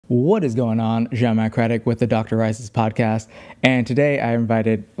What is going on? Germain Craddock with the Dr. Rises podcast. And today I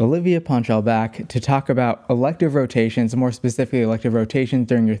invited Olivia Panchal back to talk about elective rotations, more specifically elective rotations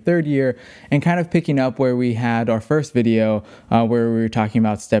during your third year, and kind of picking up where we had our first video where we were talking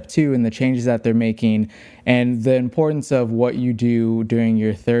about step 2 and the changes that they're making and the importance of what you do during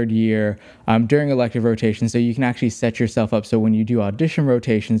your third year during elective rotations, so you can actually set yourself up so when you do audition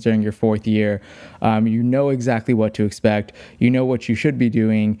rotations during your fourth year, you know exactly what to expect, you know what you should be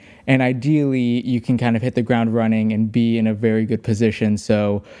doing, and ideally you can kind of hit the ground running and be in a very good position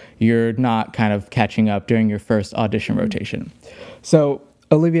so you're not kind of catching up during your first audition rotation. So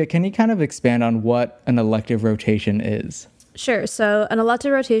Olivia, can you kind of expand on what an elective rotation is? Sure. So an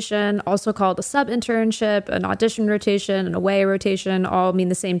elective rotation, also called a sub-internship, an audition rotation, an away rotation, all mean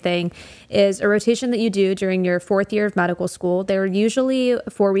the same thing, is a rotation that you do during your fourth year of medical school. They're usually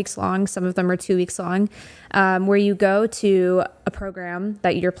 4 weeks long. Some of them are 2 weeks long, where you go to a program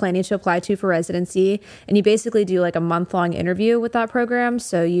that you're planning to apply to for residency. And you basically do like a month-long interview with that program.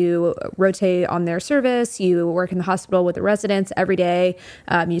 So you rotate on their service, you work in the hospital with the residents every day,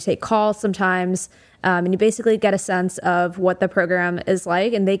 you take calls sometimes, and you basically get a sense of what the program is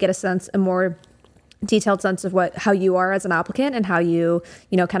like, and they get a more detailed sense of how you are as an applicant and how you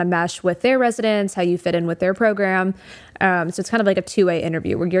kind of mesh with their residents, how you fit in with their program. So it's kind of like a two-way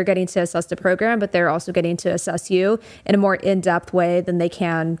interview where you're getting to assess the program, but they're also getting to assess you in a more in-depth way than they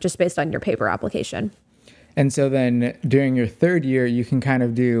can just based on your paper application. And so then during your third year, you can kind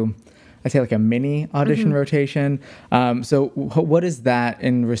of do, I'd say, like a mini audition rotation. So what is that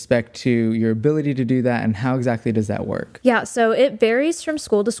in respect to your ability to do that, and how exactly does that work? Yeah, so it varies from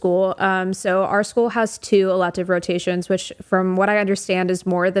school to school. So our school has 2 elective rotations, which from what I understand is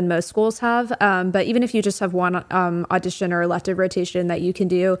more than most schools have. But even if you just have one audition or elective rotation that you can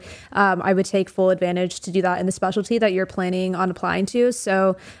do, I would take full advantage to do that in the specialty that you're planning on applying to.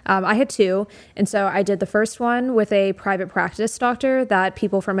 So I had 2. And so I did the first one with a private practice doctor that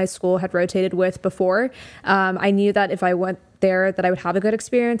people from my school had rotated with before. I knew that if I went there that I would have a good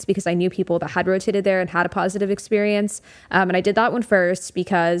experience because I knew people that had rotated there and had a positive experience. And I did that one first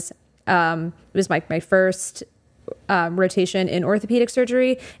because it was my first rotation in orthopedic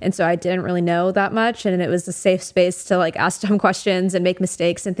surgery. And so I didn't really know that much. And it was a safe space to like ask dumb questions and make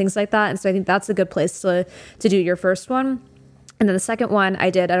mistakes and things like that. And so I think that's a good place to do your first one. And then the second one I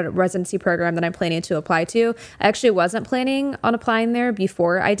did at a residency program that I'm planning to apply to. I actually wasn't planning on applying there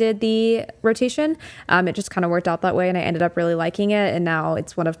before I did the rotation. It just kind of worked out that way, and I ended up really liking it. And now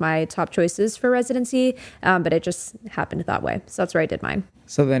it's one of my top choices for residency, but it just happened that way. So that's where I did mine.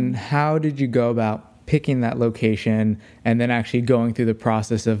 So then how did you go about picking that location and then actually going through the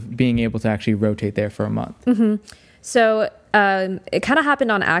process of being able to actually rotate there for a month? So it kind of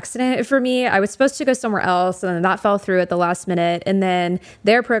happened on accident for me. I was supposed to go somewhere else, and then that fell through at the last minute. And then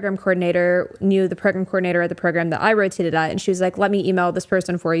their program coordinator knew the program coordinator at the program that I rotated at, and she was like, let me email this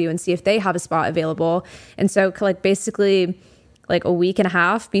person for you and see if they have a spot available. And so like basically like a week and a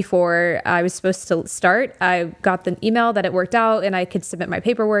half before I was supposed to start, I got the email that it worked out and I could submit my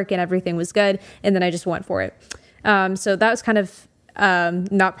paperwork and everything was good. And then I just went for it. So that was kind of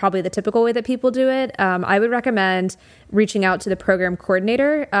not probably the typical way that people do it. I would recommend reaching out to the program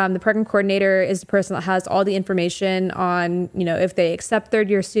coordinator. The program coordinator is the person that has all the information on, if they accept third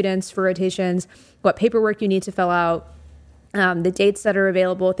year students for rotations, what paperwork you need to fill out, the dates that are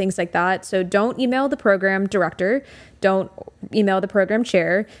available, things like that. So don't email the program director, don't email the program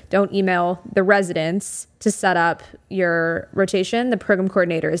chair, don't email the residents to set up your rotation. The program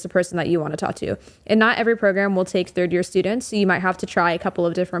coordinator is the person that you want to talk to. And not every program will take third year students. So you might have to try a couple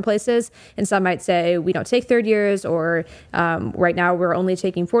of different places. And some might say, we don't take third years, or right now we're only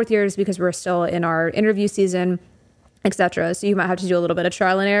taking fourth years because we're still in our interview season, etc. So you might have to do a little bit of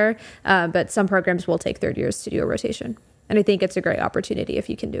trial and error. But some programs will take third years to do a rotation. And I think it's a great opportunity if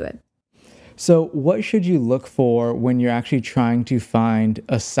you can do it. So what should you look for when you're actually trying to find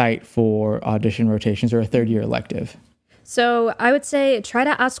a site for audition rotations or a third year elective? So I would say try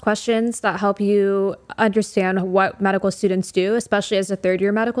to ask questions that help you understand what medical students do, especially as a third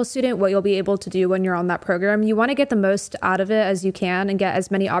year medical student, what you'll be able to do when you're on that program. You want to get the most out of it as you can and get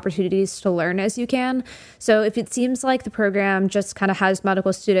as many opportunities to learn as you can. So if it seems like the program just kind of has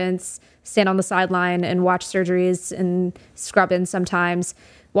medical students stand on the sideline and watch surgeries and scrub in sometimes,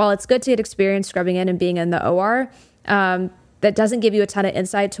 while it's good to get experience scrubbing in and being in the OR, that doesn't give you a ton of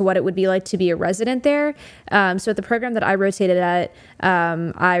insight to what it would be like to be a resident there. So at the program that I rotated at,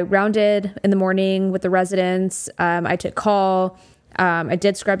 I rounded in the morning with the residents. I took call. I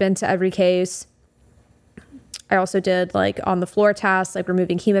did scrub into every case. I also did like on the floor tasks, like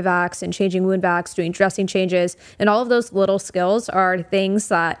removing hemovacs and changing wound vacs, doing dressing changes. And all of those little skills are things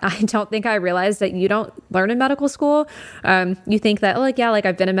that I don't think I realized that you don't learn in medical school. You think that, like, yeah, like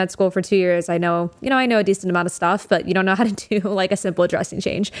I've been in med school for 2 years. I know a decent amount of stuff, but you don't know how to do like a simple dressing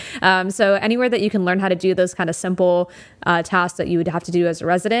change. So anywhere that you can learn how to do those kind of simple tasks that you would have to do as a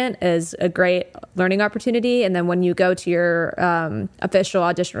resident is a great learning opportunity. And then when you go to your official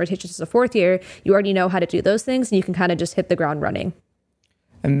audition rotations as a fourth year, you already know how to do those things and you can kind of just hit the ground running.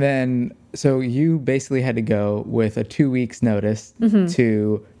 And then, so you basically had to go with a 2 weeks notice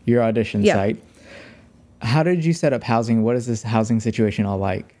to your audition site. How did you set up housing? What is this housing situation all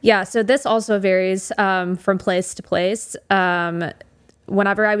like? Yeah, so this also varies from place to place.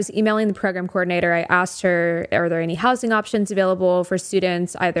 Whenever I was emailing the program coordinator, I asked her, are there any housing options available for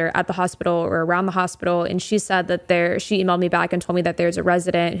students either at the hospital or around the hospital? And she said that she emailed me back and told me that there's a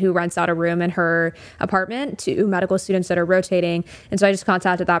resident who rents out a room in her apartment to medical students that are rotating. And so I just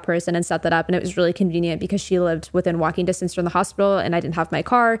contacted that person and set that up. And it was really convenient because she lived within walking distance from the hospital and I didn't have my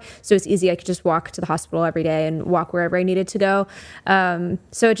car. So it's easy. I could just walk to the hospital every day and walk wherever I needed to go.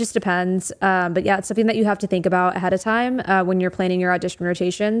 So it just depends. But yeah, it's something that you have to think about ahead of time when you're planning your audition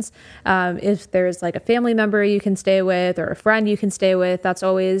rotations. If there's like a family member you can stay with or a friend you can stay with, that's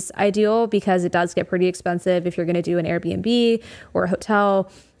always ideal because it does get pretty expensive if you're going to do an Airbnb or a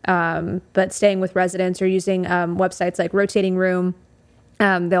hotel. But staying with residents or using websites like Rotating Room,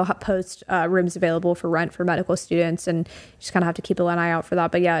 they'll post rooms available for rent for medical students, and you just kind of have to keep an eye out for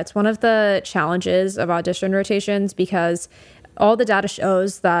that. But yeah, it's one of the challenges of audition rotations because all the data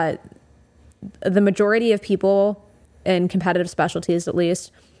shows that the majority of people in competitive specialties, at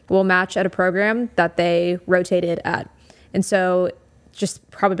least, will match at a program that they rotated at. And so just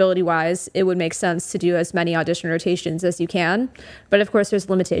probability wise, it would make sense to do as many audition rotations as you can. But of course, there's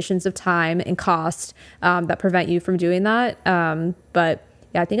limitations of time and cost that prevent you from doing that. But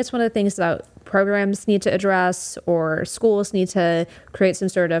yeah, I think it's one of the things that programs need to address or schools need to create some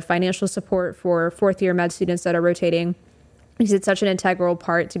sort of financial support for fourth year med students that are rotating because it's such an integral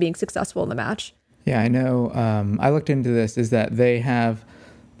part to being successful in the match. Yeah, I know. I looked into this, is that they have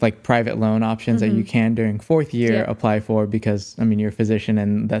like private loan options that you can during fourth year apply for because, I mean, you're a physician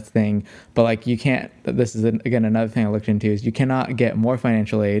and that's the thing. But like you can't, this is again, another thing I looked into is you cannot get more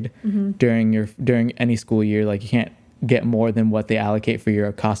financial aid during any school year. Like you can't get more than what they allocate for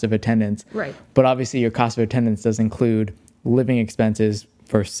your cost of attendance. Right. But obviously your cost of attendance does include living expenses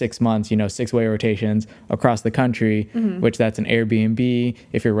for 6 months, 6-way rotations across the country, which that's an Airbnb.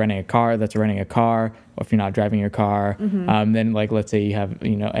 If you're renting a car, that's renting a car. Or if you're not driving your car, then like, let's say you have,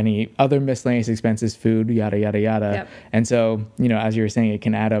 any other miscellaneous expenses, food, yada, yada, yada. Yep. And so, as you were saying, it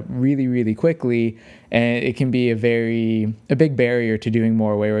can add up really, really quickly. And it can be a big barrier to doing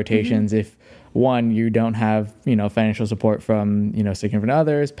more away rotations if, one, you don't have, financial support from, significant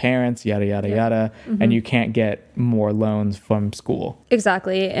others, parents, yada, yada, yada, and you can't get more loans from school.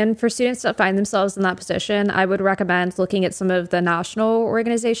 Exactly. And for students that find themselves in that position, I would recommend looking at some of the national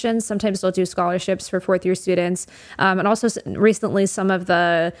organizations. Sometimes they'll do scholarships for fourth year students. And also recently, some of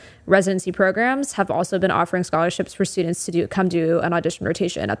the residency programs have also been offering scholarships for students to come do an audition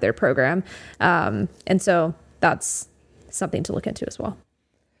rotation at their program. And so that's something to look into as well.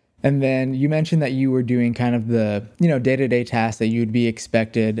 And then you mentioned that you were doing kind of the, day-to-day tasks that you'd be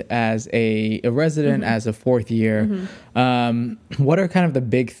expected as a resident, as a fourth year. What are kind of the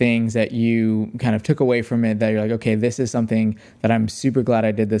big things that you kind of took away from it that you're like, okay, this is something that I'm super glad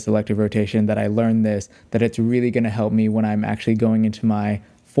I did this elective rotation, that I learned this, that it's really going to help me when I'm actually going into my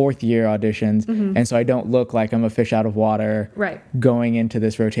fourth year auditions. And so I don't look like I'm a fish out of water going into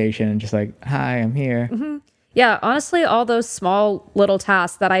this rotation and just like, hi, I'm here. Yeah, honestly, all those small little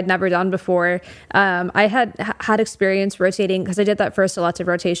tasks that I'd never done before. I had experience rotating because I did that first elective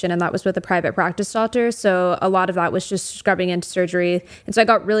rotation and that was with a private practice doctor. So a lot of that was just scrubbing into surgery. And so I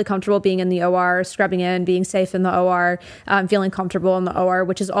got really comfortable being in the OR, scrubbing in, being safe in the OR, feeling comfortable in the OR,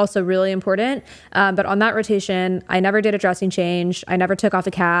 which is also really important. But on that rotation, I never did a dressing change. I never took off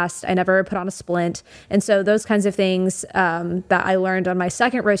a cast. I never put on a splint. And so those kinds of things that I learned on my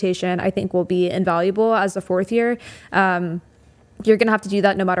second rotation, I think will be invaluable as a fourth year. You're going to have to do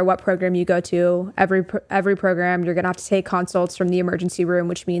that no matter what program you go to. Every program, you're going to have to take consults from the emergency room,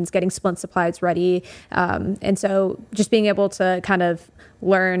 which means getting splint supplies ready. And so just being able to kind of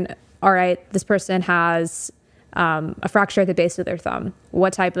learn, all right, this person has a fracture at the base of their thumb.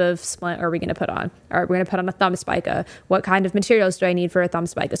 What type of splint are we going to put on? Are we going to put on a thumb spica? What kind of materials do I need for a thumb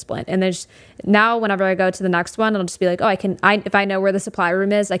spica splint? And there's now, whenever I go to the next one, I'll just be like, oh, if I know where the supply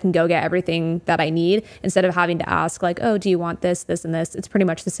room is, I can go get everything that I need instead of having to ask like, oh, do you want this, this, and this? It's pretty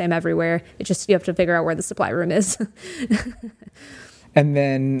much the same everywhere. It's just, you have to figure out where the supply room is. And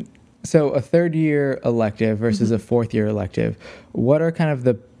then, so a third year elective versus a fourth year elective, what are kind of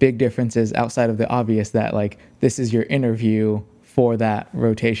the big differences outside of the obvious that like this is your interview for that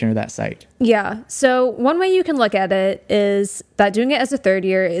rotation or that site? Yeah. So one way you can look at it is that doing it as a third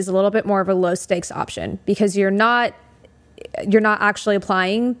year is a little bit more of a low stakes option because you're not actually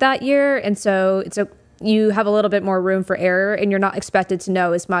applying that year. And so you have a little bit more room for error and you're not expected to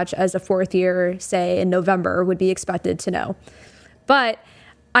know as much as a fourth year, say in November, would be expected to know. But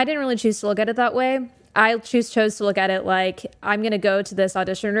I didn't really choose to look at it that way. I chose to look at it like I'm going to go to this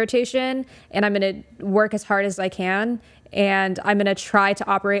audition rotation and I'm going to work as hard as I can. And I'm going to try to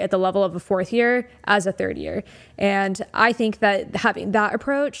operate at the level of a fourth year as a third year. And I think that having that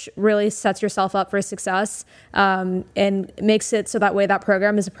approach really sets yourself up for success and makes it so that way that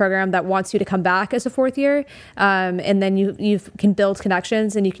program is a program that wants you to come back as a fourth year. And then you can build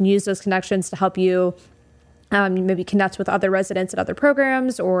connections and you can use those connections to help you maybe connect with other residents at other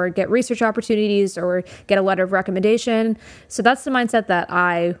programs or get research opportunities or get a letter of recommendation. So that's the mindset that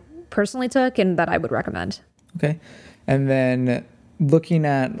I personally took and that I would recommend. Okay. And then looking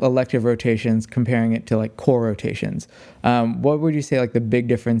at elective rotations, comparing it to like core rotations, what would you say like the big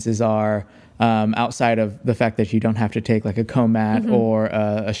differences are outside of the fact that you don't have to take like a COMAT or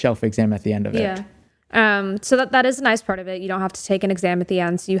a shelf exam at the end of it? Yeah. So that is a nice part of it. You don't have to take an exam at the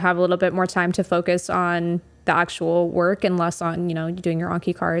end. So you have a little bit more time to focus on the actual work and less on, doing your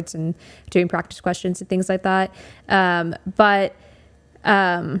Anki cards and doing practice questions and things like that. I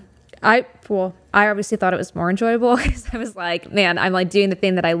obviously thought it was more enjoyable because I was like, man, I'm like doing the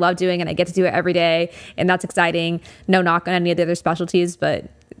thing that I love doing and I get to do it every day. And that's exciting. No knock on any of the other specialties,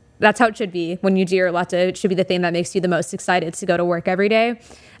 but that's how it should be. When you do your elective, it should be the thing that makes you the most excited to go to work every day.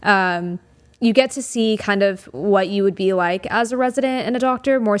 You get to see kind of what you would be like as a resident and a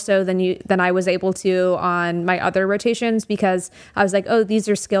doctor more so than I was able to on my other rotations, because I was like, oh, these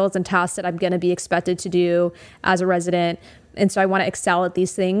are skills and tasks that I'm going to be expected to do as a resident. And so I want to excel at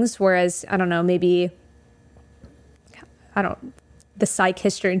these things. Whereas, I don't know, the psych,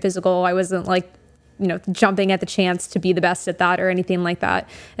 history, and physical, I wasn't like, jumping at the chance to be the best at that or anything like that.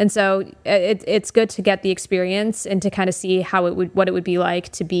 And so it's good to get the experience and to kind of see what it would be like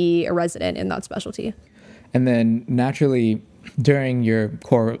to be a resident in that specialty. And then naturally, during your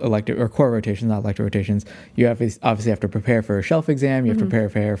core elective or core rotations, not elective rotations, you obviously have to prepare for a shelf exam. You have to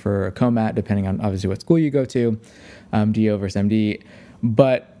prepare for a COMAT, depending on obviously what school you go to, DO versus MD.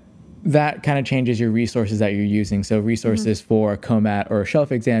 But that kind of changes your resources that you're using. So resources for a COMAT or a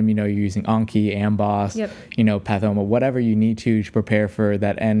shelf exam, you're using Anki, Amboss, Pathoma, whatever you need to prepare for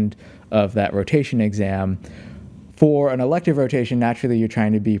that end of that rotation exam. For an elective rotation, naturally, you're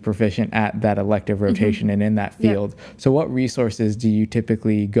trying to be proficient at that elective rotation and in that field. Yep. So what resources do you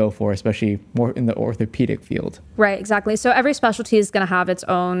typically go for, especially more in the orthopedic field? Right, exactly. So every specialty is going to have its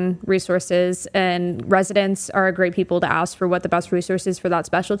own resources, and residents are great people to ask for what the best resources for that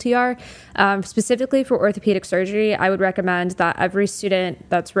specialty are. Specifically for orthopedic surgery, I would recommend that every student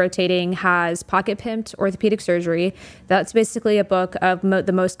that's rotating has Pocket Pimped Orthopedic Surgery. That's basically a book of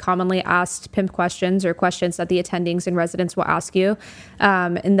the most commonly asked PIMP questions or questions that the attendings and residents will ask you.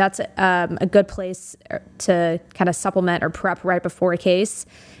 And that's a good place to kind of supplement or prep right before a case.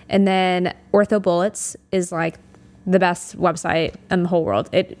 And then Ortho Bullets is like the best website in the whole world.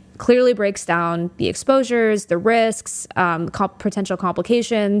 It clearly breaks down the exposures, the risks, potential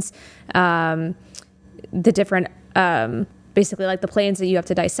complications, the different basically like the planes that you have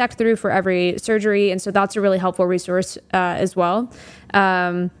to dissect through for every surgery. And so that's a really helpful resource as well.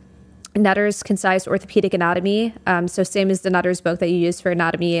 Nutter's Concise Orthopedic Anatomy. So same as the Nutter's book that you use for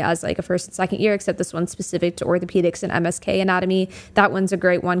anatomy as like a first and second year, except this one's specific to orthopedics and MSK anatomy. That one's a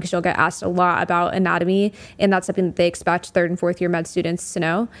great one because you'll get asked a lot about anatomy, and that's something that they expect third and fourth year med students to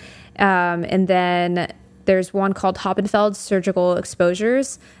know. And then there's one called Hoppenfeld Surgical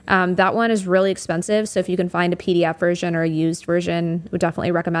Exposures. That one is really expensive. So if you can find a PDF version or a used version, would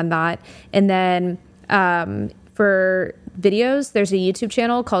definitely recommend that. And then for videos, there's a YouTube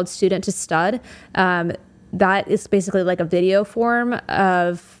channel called Student to Stud. That is basically like a video form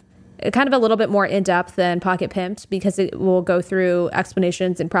of kind of a little bit more in-depth than Pocket Pimped, because it will go through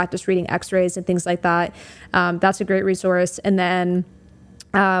explanations and practice reading x-rays and things like that. That's a great resource. And then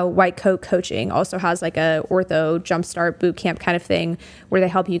White Coat Coaching also has like a ortho jumpstart boot camp kind of thing where they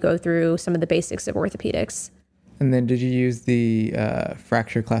help you go through some of the basics of orthopedics. And then did you use the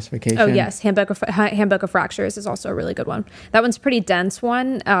fracture classification? Oh, yes. Handbook of Fractures is also a really good one. That one's a pretty dense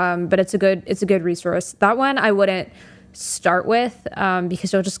one, but it's a good resource. That one I wouldn't start with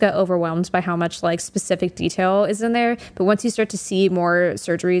because you'll just get overwhelmed by how much like specific detail is in there. But once you start to see more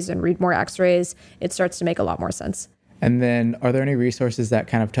surgeries and read more x-rays, it starts to make a lot more sense. And then are there any resources that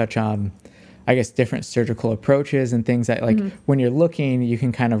kind of touch on, I guess, different surgical approaches and things that like when you're looking, you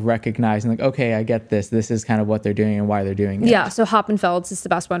can kind of recognize and like, okay, I get this. This is kind of what they're doing and why they're doing it. Yeah. So Hoppenfeld's is the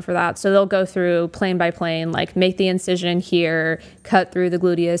best one for that. So they'll go through plane by plane, like make the incision here, cut through the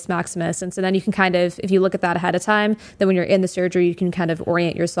gluteus maximus. And so then you can kind of, if you look at that ahead of time, then when you're in the surgery, you can kind of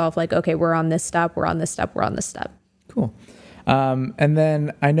orient yourself like, okay, we're on this step, we're on this step, we're on this step. Cool. And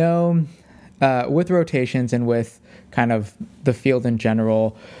then I know with rotations and with kind of the field in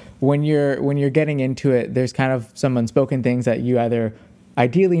general, when you're getting into it, there's kind of some unspoken things that you either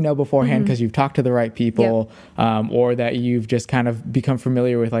ideally know beforehand because you've talked to the right people, or that you've just kind of become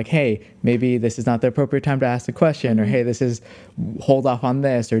familiar with like, hey, maybe this is not the appropriate time to ask the question, or hey, this is hold off on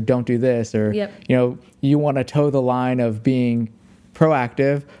this, or don't do this, or you know, you want to toe the line of being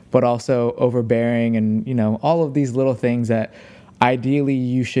proactive but also overbearing, and you know, all of these little things that ideally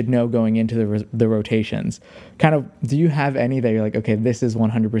you should know going into the rotations. Kind of, do you have any that you're like, okay, this is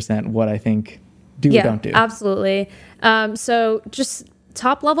 100% what I think do or don't do? Absolutely. So just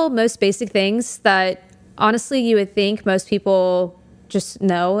top level, most basic things that honestly you would think most people just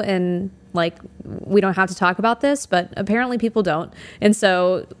know, and like we don't have to talk about this, but apparently people don't. And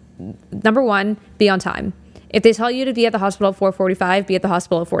so number one, be on time. If they tell you to be at the hospital at 4:45, be at the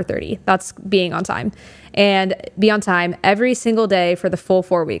hospital at 4:30. That's being on time. And be on time every single day for the full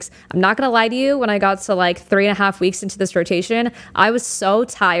 4 weeks. I'm not going to lie to you. When I got to like 3.5 weeks into this rotation, I was so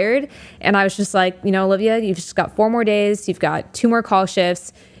tired. And I was just like, you know, Olivia, you've just got 4 more days. You've got 2 more call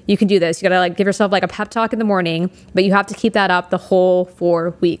shifts. You can do this. You got to like give yourself like a pep talk in the morning, but you have to keep that up the whole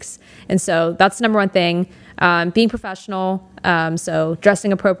 4 weeks. And so that's the number one thing. Being professional, so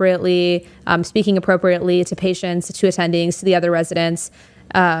dressing appropriately, speaking appropriately to patients, to attendings, to the other residents.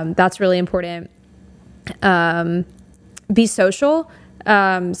 That's really important. Be social.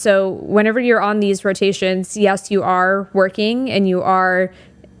 So whenever you're on these rotations, yes, you are working and you are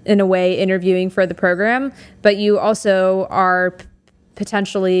in a way interviewing for the program, but you also are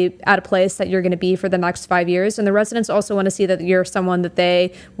potentially at a place that you're going to be for the next 5 years. And the residents also want to see that you're someone that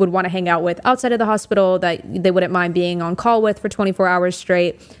they would want to hang out with outside of the hospital, that they wouldn't mind being on call with for 24 hours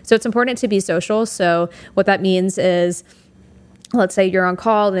straight. So it's important to be social. So what that means is, let's say you're on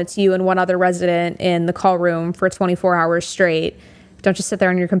call and it's you and one other resident in the call room for 24 hours straight. Don't just sit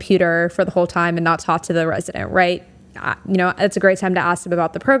there on your computer for the whole time and not talk to the resident, right? You know, it's a great time to ask them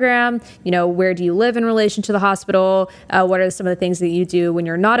about the program. You know, where do you live in relation to the hospital? What are some of the things that you do when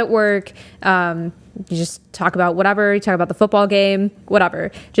you're not at work? You just talk about whatever. You talk about the football game,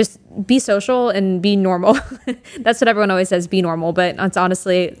 whatever. Just be social and be normal. That's what everyone always says, be normal. But it's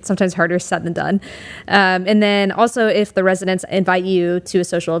honestly sometimes harder said than done. And then also if the residents invite you to a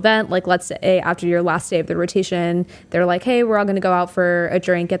social event, like let's say after your last day of the rotation, they're like, hey, we're all going to go out for a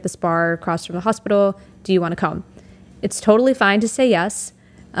drink at this bar across from the hospital. Do you want to come? It's totally fine to say yes.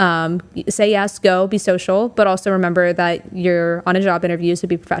 Say yes, go, be social, but also remember that you're on a job interview, so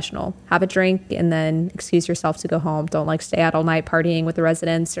be professional. Have a drink and then excuse yourself to go home. Don't like stay out all night partying with the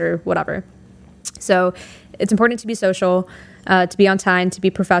residents or whatever. So it's important to be social, to be on time, to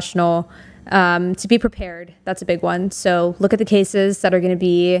be professional, to be prepared. That's a big one. So look at the cases that are going to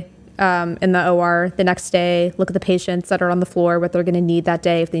be in the OR the next day. Look at the patients that are on the floor, what they're going to need that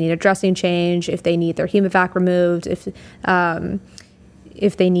day, if they need a dressing change, if they need their hemovac removed, if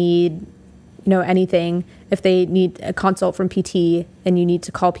they need, you know, anything, if they need a consult from PT and you need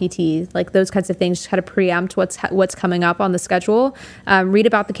to call PT, like those kinds of things, just kind of preempt what's coming up on the schedule. Read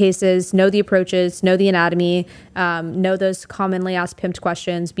about the cases, know the approaches, know the anatomy, know those commonly asked PIMT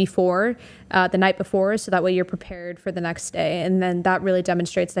questions before, the night before, so that way you're prepared for the next day. And then that really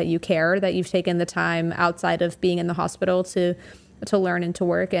demonstrates that you care, that you've taken the time outside of being in the hospital to learn and to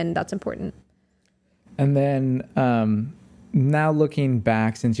work, and that's important. And then now looking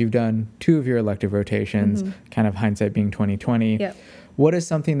back, since you've done 2 of your elective rotations, kind of hindsight being 2020, what is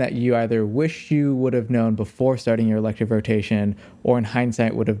something that you either wish you would have known before starting your elective rotation, or in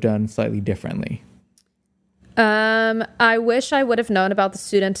hindsight would have done slightly differently? I wish I would have known about the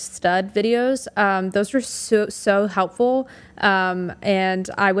student stud videos. Those were so helpful. And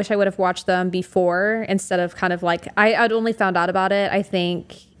I wish I would have watched them before, instead of kind of like, I'd only found out about it, I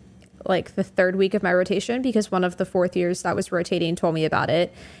think, like the 3rd week of my rotation, because one of the 4th years that was rotating told me about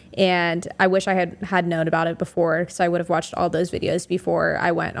it. And I wish I had known about it before, because I would have watched all those videos before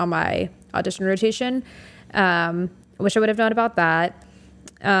I went on my audition rotation. Wish I would have known about that.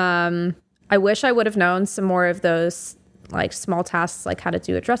 I wish I would have known some more of those like small tasks, like how to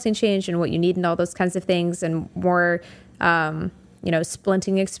do a dressing change and what you need and all those kinds of things, and more,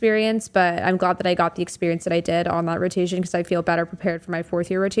 splinting experience. But I'm glad that I got the experience that I did on that rotation, because I feel better prepared for my 4th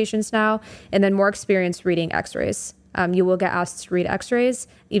year rotations now. And then more experience reading x-rays. You will get asked to read x-rays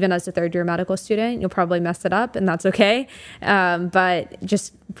even as a 3rd year medical student. You'll probably mess it up, and that's okay. But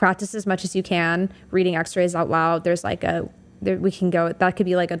just practice as much as you can reading x-rays out loud. There's like we can go, that could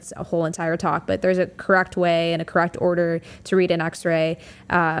be like a whole entire talk, but there's a correct way and a correct order to read an x-ray.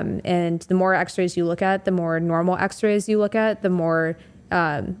 And the more x-rays you look at, the more normal x-rays you look at, the more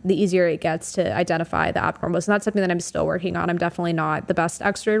the easier it gets to identify the abnormals. And that's something that I'm still working on. I'm definitely not the best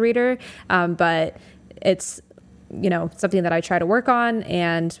x-ray reader, but it's something that I try to work on,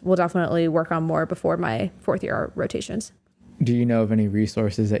 and will definitely work on more before my 4th year rotations. Do you know of any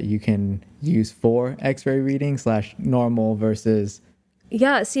resources that you can use for x-ray reading / normal versus?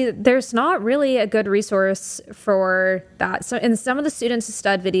 Yeah, see, there's not really a good resource for that. So in some of the students'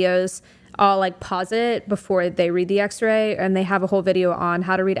 stud videos, I'll like pause it before they read the x-ray, and they have a whole video on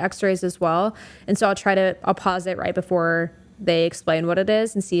how to read x-rays as well. And so I'll pause it right before they explain what it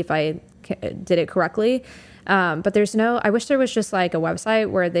is and see if I did it correctly. But I wish there was just like a website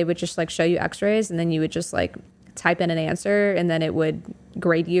where they would just like show you x-rays, and then you would just like type in an answer and then it would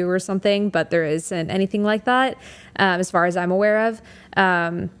grade you or something. But there isn't anything like that, as far as I'm aware of.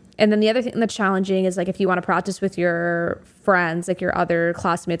 And then the other thing that's challenging is like if you want to practice with your friends, like your other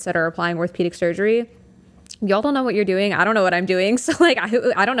classmates that are applying orthopedic surgery, y'all don't know what you're doing. I don't know what I'm doing. So like,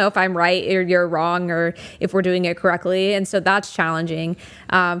 I don't know if I'm right or you're wrong, or if we're doing it correctly. And so that's challenging.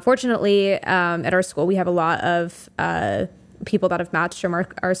 Fortunately, at our school, we have a lot of people that have matched from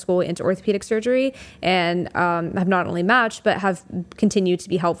our school into orthopedic surgery, and have not only matched, but have continued to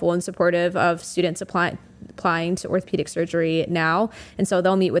be helpful and supportive of students applying to orthopedic surgery now. And so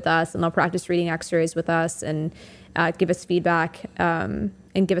they'll meet with us and they'll practice reading x-rays with us, and give us feedback, and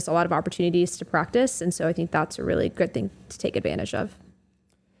give us a lot of opportunities to practice. And so I think that's a really good thing to take advantage of.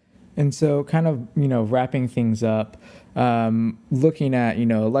 And so kind of, wrapping things up, looking at,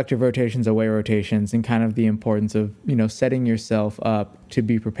 elective rotations, away rotations, and kind of the importance of, setting yourself up to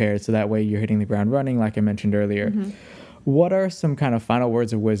be prepared so that way you're hitting the ground running, like I mentioned earlier. Mm-hmm. What are some kind of final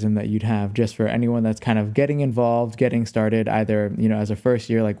words of wisdom that you'd have just for anyone that's kind of getting involved, getting started, either, as a first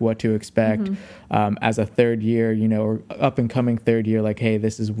year, like what to expect, mm-hmm. As a 3rd year, or up and coming 3rd year, like, hey,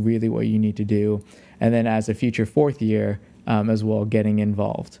 this is really what you need to do. And then as a future 4th year, as well, getting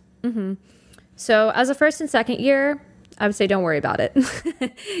involved. Mm-hmm. So as a 1st and 2nd year, I would say don't worry about it.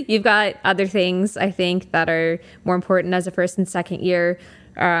 You've got other things, I think, that are more important as a 1st and 2nd year,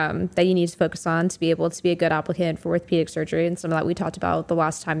 that you need to focus on to be able to be a good applicant for orthopedic surgery. And some of that we talked about the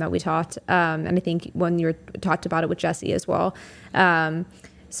last time that we talked. And I think when you talked about it with Jesse as well.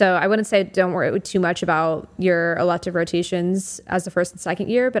 So I wouldn't say don't worry too much about your elective rotations as the 1st and 2nd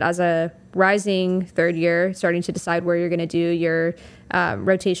year, but as a rising 3rd year, starting to decide where you're going to do your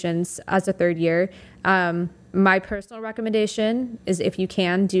rotations as a 3rd year. My personal recommendation is, if you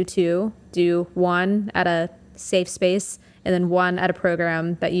can, do 2. Do 1 at a safe space, and then 1 at a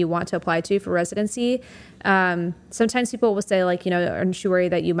program that you want to apply to for residency. Sometimes people will say, like, aren't you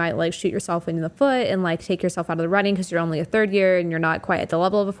worried that you might like shoot yourself in the foot and like take yourself out of the running because you're only a 3rd year and you're not quite at the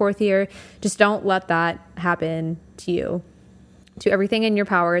level of a 4th year? Just don't let that happen to you. Do everything in your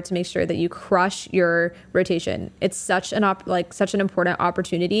power to make sure that you crush your rotation. It's such an important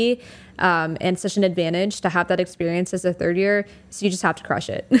opportunity, and such an advantage to have that experience as a 3rd year. So you just have to crush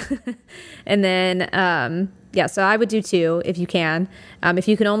it. And then, so I would do 2 if you can. If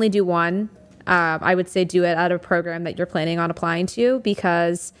you can only do 1, I would say do it at a program that you're planning on applying to,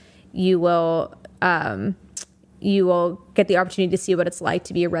 because you will get the opportunity to see what it's like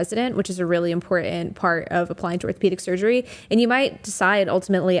to be a resident, which is a really important part of applying to orthopedic surgery. And you might decide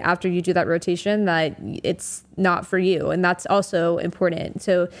ultimately after you do that rotation that it's not for you. And that's also important.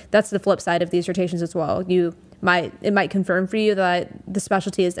 So that's the flip side of these rotations as well. It might confirm for you that the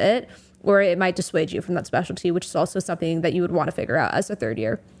specialty is it, or it might dissuade you from that specialty, which is also something that you would want to figure out as a 3rd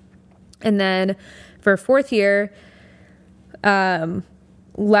year. And then for 4th year,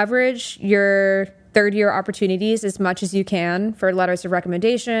 leverage your 3rd year opportunities as much as you can for letters of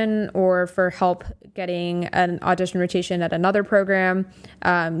recommendation or for help getting an audition rotation at another program.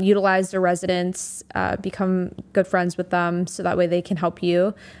 Utilize the residents, become good friends with them so that way they can help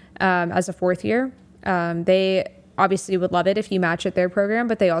you as a 4th year. They obviously would love it if you match at their program,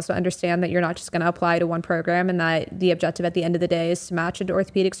 but they also understand that you're not just going to apply to one program, and that the objective at the end of the day is to match into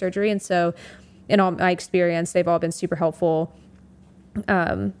orthopedic surgery. And so in all my experience, they've all been super helpful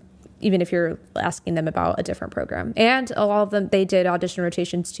even if you're asking them about a different program. And a lot of them, they did audition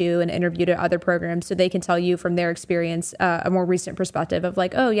rotations too and interviewed at other programs, so they can tell you from their experience a more recent perspective of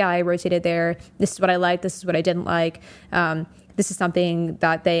like, oh yeah, I rotated there. This is what I liked. This is what I didn't like. This is something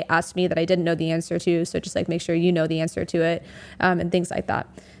that they asked me that I didn't know the answer to. So just like make sure you know the answer to it, and things like that.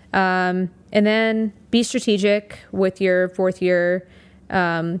 And then be strategic with your fourth year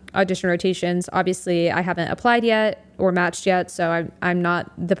audition rotations. Obviously, I haven't applied yet or matched yet, so I'm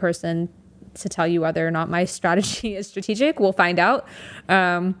not the person to tell you whether or not my strategy is strategic. We'll find out.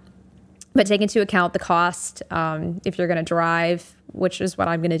 But take into account the cost. If you're going to drive, which is what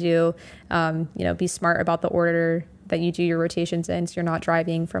I'm going to do, be smart about the order that you do your rotations in, so you're not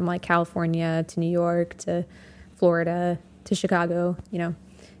driving from like California to New York to Florida to Chicago.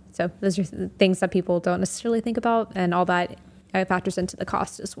 So those are things that people don't necessarily think about, and all that factors into the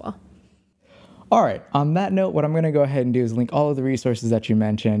cost as well. All right. On that note, what I'm going to go ahead and do is link all of the resources that you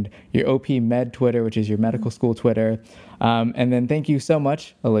mentioned, your OP Med Twitter, which is your medical school Twitter. And then thank you so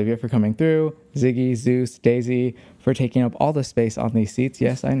much, Olivia, for coming through, Ziggy, Zeus, Daisy, for taking up all the space on these seats.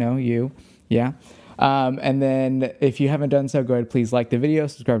 Yes, I know you. Yeah. And then if you haven't done so, go ahead, please like the video,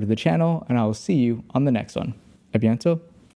 subscribe to the channel, and I will see you on the next one. A bientôt.